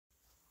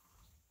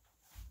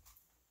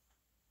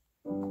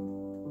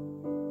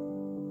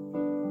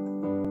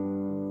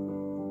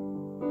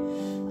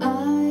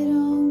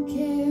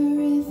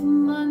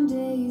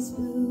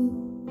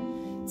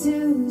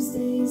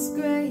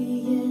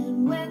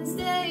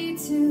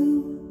Wednesday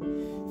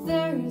too.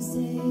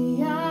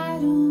 Thursday, I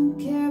don't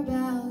care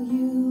about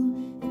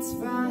you. It's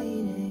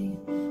Friday,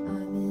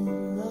 I'm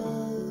in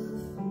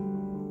love.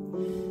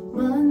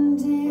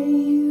 Monday,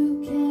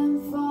 you can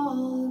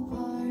fall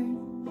apart.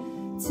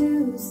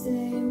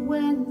 Tuesday,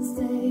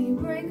 Wednesday,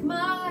 break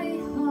my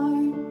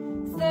heart.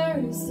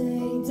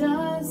 Thursday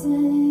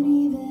doesn't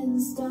even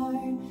start.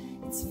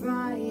 It's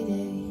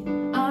Friday,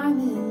 I'm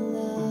in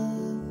love.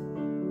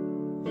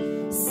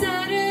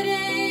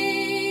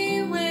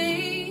 Saturday,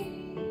 wait.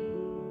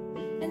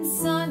 And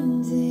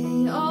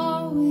Sunday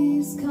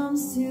always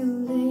comes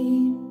too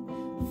late.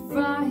 But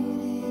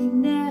Friday,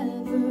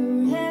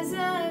 never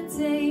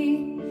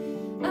hesitate.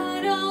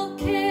 I don't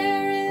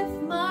care if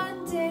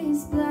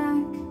Monday's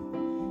black.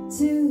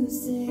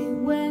 Tuesday,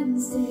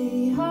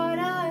 Wednesday, heart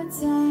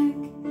attack.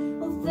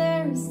 Well,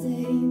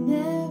 Thursday,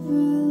 never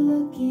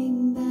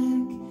looking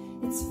back.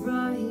 It's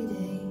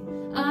Friday,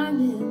 I'm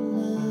in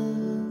love.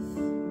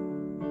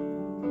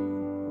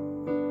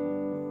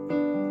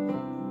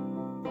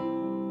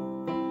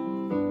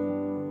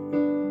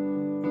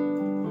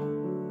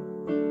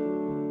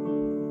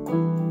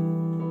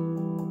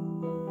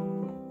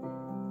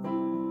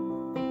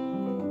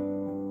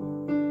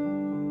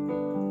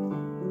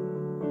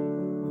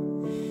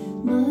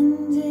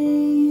 Monday,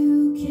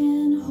 you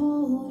can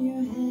hold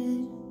your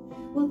head.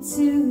 Well,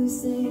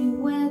 Tuesday,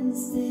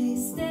 Wednesday,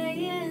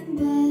 stay in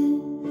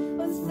bed.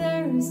 Or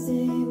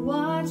Thursday,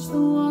 watch the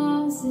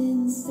walls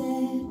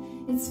instead.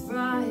 It's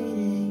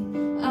Friday,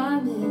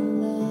 I'm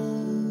in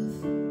love.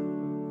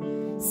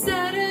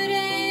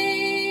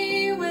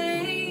 Saturday,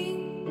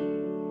 wait.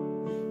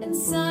 And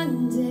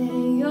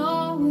Sunday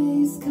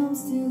always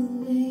comes too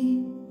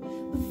late.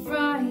 But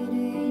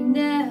Friday,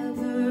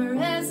 never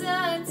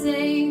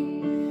hesitate.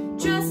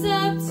 Dressed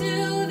up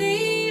to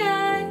the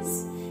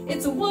eyes,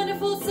 it's a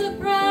wonderful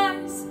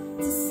surprise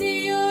to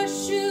see your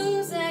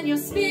shoes and your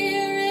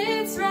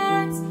spirits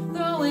rise.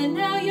 Throwing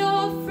out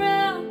your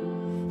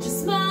frown,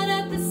 just smile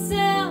at the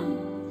sound.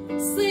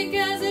 Sleek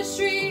as a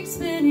streak,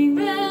 spinning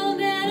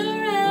round and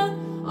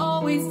around.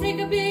 Always take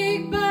a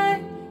big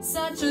bite,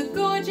 such a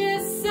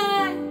gorgeous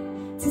sight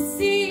to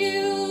see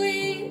you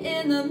eat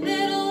in the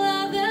middle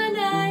of the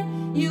night.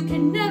 You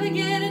can never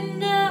get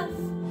enough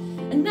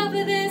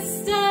of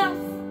this stuff.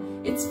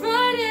 It's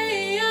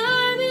Friday,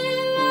 I'm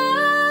in love.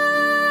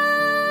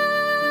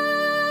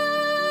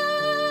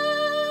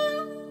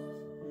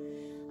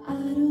 I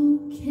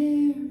don't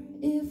care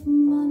if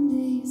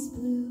Monday's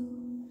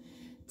blue,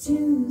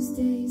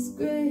 Tuesday's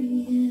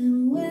gray,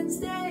 and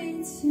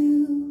Wednesday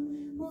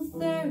too. Well,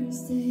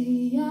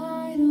 Thursday,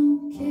 I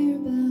don't care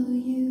about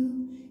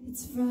you.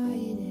 It's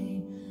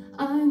Friday,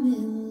 I'm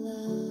in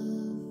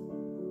love.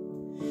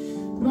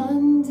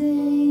 Monday,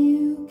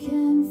 you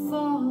can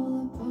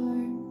fall apart.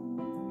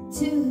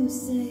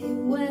 Tuesday,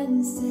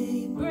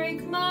 Wednesday,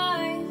 break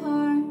my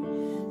heart.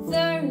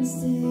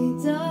 Thursday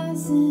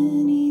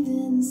doesn't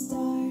even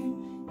start.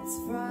 It's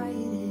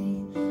Friday.